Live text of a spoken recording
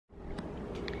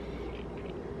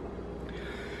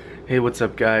Hey, what's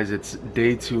up guys? It's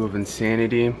day 2 of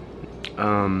Insanity.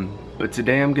 But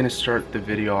today I'm gonna start the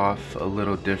video off a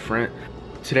little different.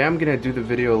 Today I'm gonna do the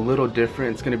video a little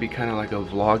different. It's gonna be kind of like a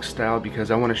vlog style because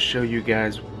I want to show you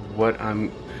guys what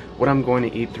I'm going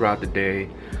to eat throughout the day.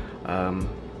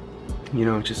 You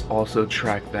know, just also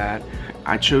track that.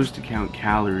 I chose to count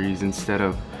calories instead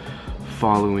of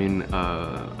following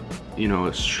you know,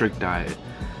 a strict diet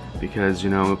because, you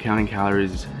know, counting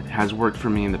calories has worked for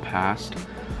me in the past.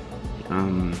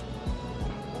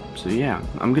 So yeah,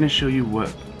 I'm gonna show you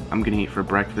what I'm gonna eat for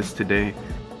breakfast today.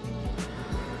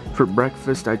 For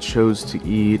breakfast, I chose to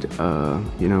eat,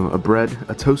 you know,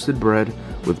 a toasted bread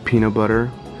with peanut butter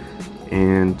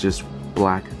and just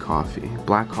black coffee.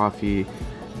 Black coffee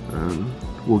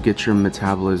will get your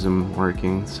metabolism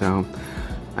working. So,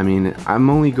 I mean,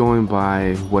 I'm only going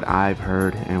by what I've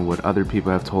heard and what other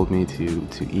people have told me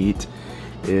to eat.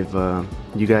 If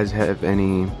you guys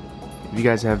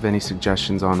have any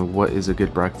suggestions on what is a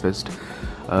good breakfast,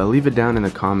 leave it down in the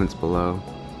comments below.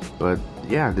 But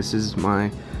yeah, this is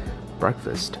my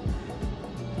breakfast,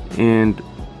 and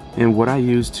what I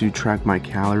use to track my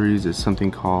calories is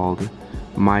something called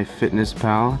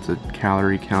MyFitnessPal. It's a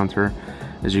calorie counter,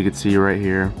 as you can see right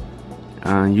here.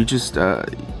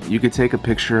 You could take a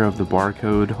picture of the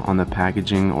barcode on the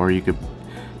packaging, or you could,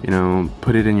 you know,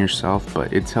 put it in yourself,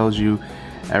 but it tells you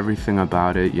everything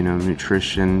about it, you know,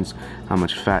 nutrition, how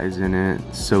much fat is in it,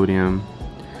 sodium.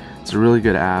 It's a really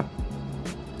good app.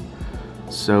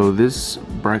 So this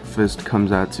breakfast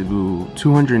comes out to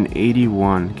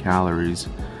 281 calories,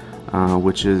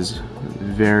 which is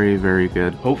very, very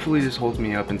good. Hopefully this holds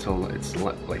me up until it's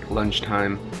like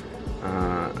lunchtime.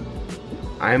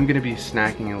 I am gonna be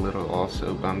snacking a little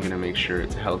also, but I'm gonna make sure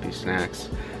it's healthy snacks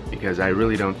because I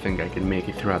really don't think I can make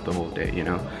it throughout the whole day, you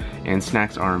know, and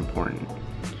snacks are important.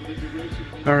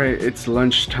 Alright, it's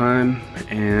lunchtime,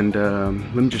 and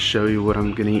let me just show you what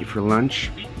I'm gonna eat for lunch.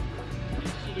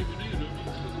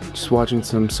 Just watching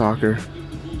some soccer,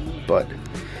 but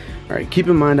alright, keep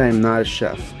in mind I am not a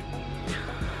chef.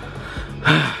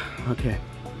 Okay,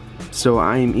 so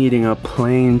I am eating a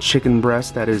plain chicken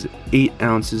breast. That is 8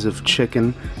 ounces of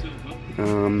chicken.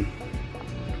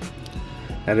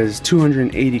 That is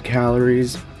 280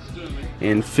 calories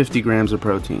and 50 grams of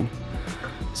protein.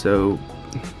 So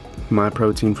my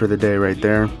protein for the day right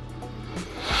there,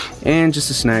 and just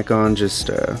a snack on just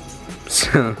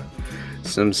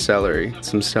some celery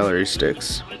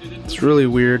sticks. It's really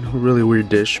weird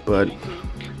dish, but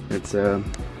it's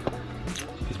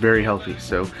very healthy.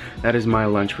 So that is my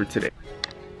lunch for today.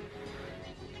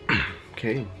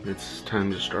 Okay, it's time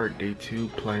to start day 2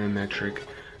 plyometric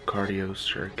cardio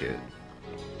circuit.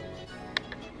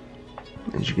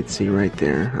 As you can see right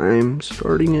there, I'm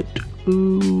starting it.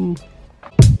 Ooh.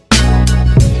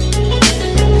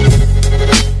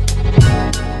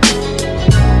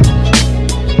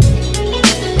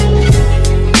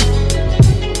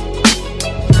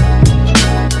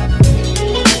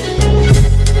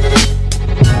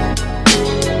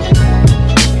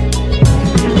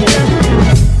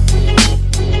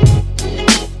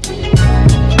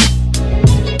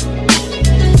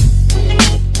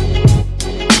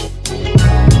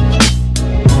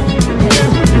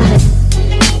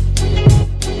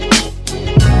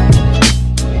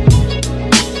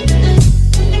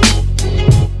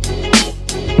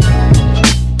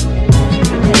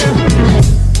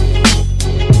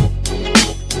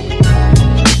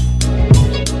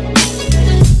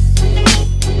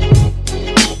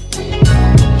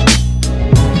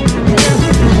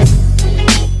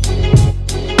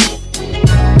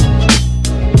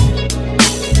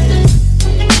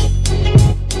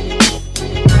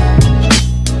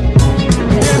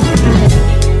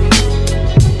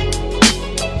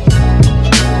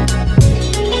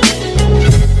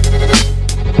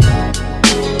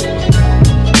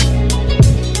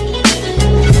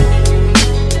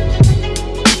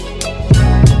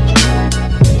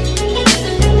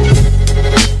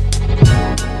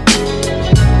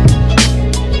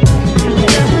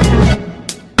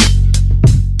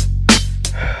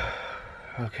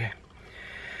 Okay,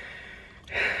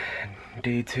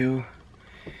 day 2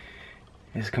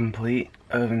 is complete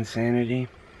of Insanity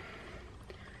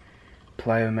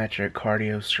plyometric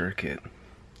cardio circuit.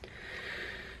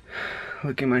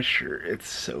 Look at my shirt, it's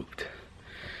soaked.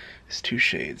 It's 2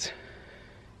 shades.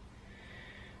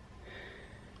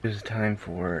 It's time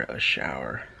for a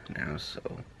shower now, so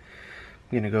I'm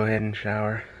gonna go ahead and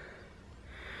shower.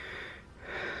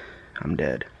 I'm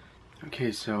dead.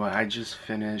 Okay, so I just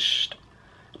finished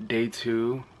day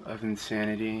 2 of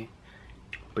Insanity,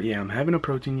 but yeah, I'm having a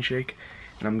protein shake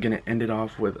And I'm gonna end it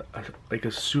off with like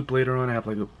a soup later on. I have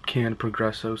like a canned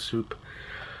Progresso soup.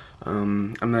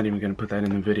 I'm not even gonna put that in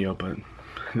the video, but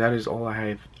that is all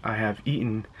I have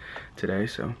eaten today.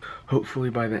 So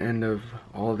hopefully by the end of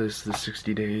all this, the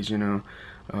 60 days, you know,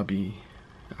 I'll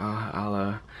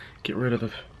get rid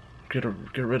of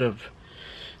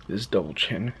this double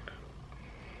chin.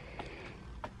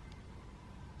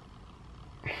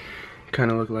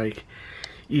 Kind of look like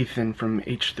Ethan from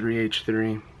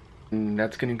H3H3. And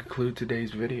that's gonna conclude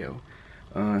today's video.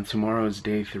 Tomorrow is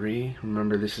day 3.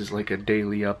 Remember, this is like a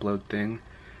daily upload thing,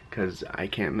 because I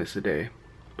can't miss a day.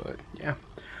 But yeah,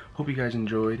 hope you guys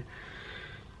enjoyed.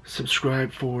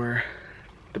 Subscribe for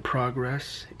the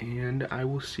progress, and I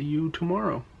will see you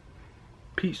tomorrow.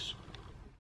 Peace.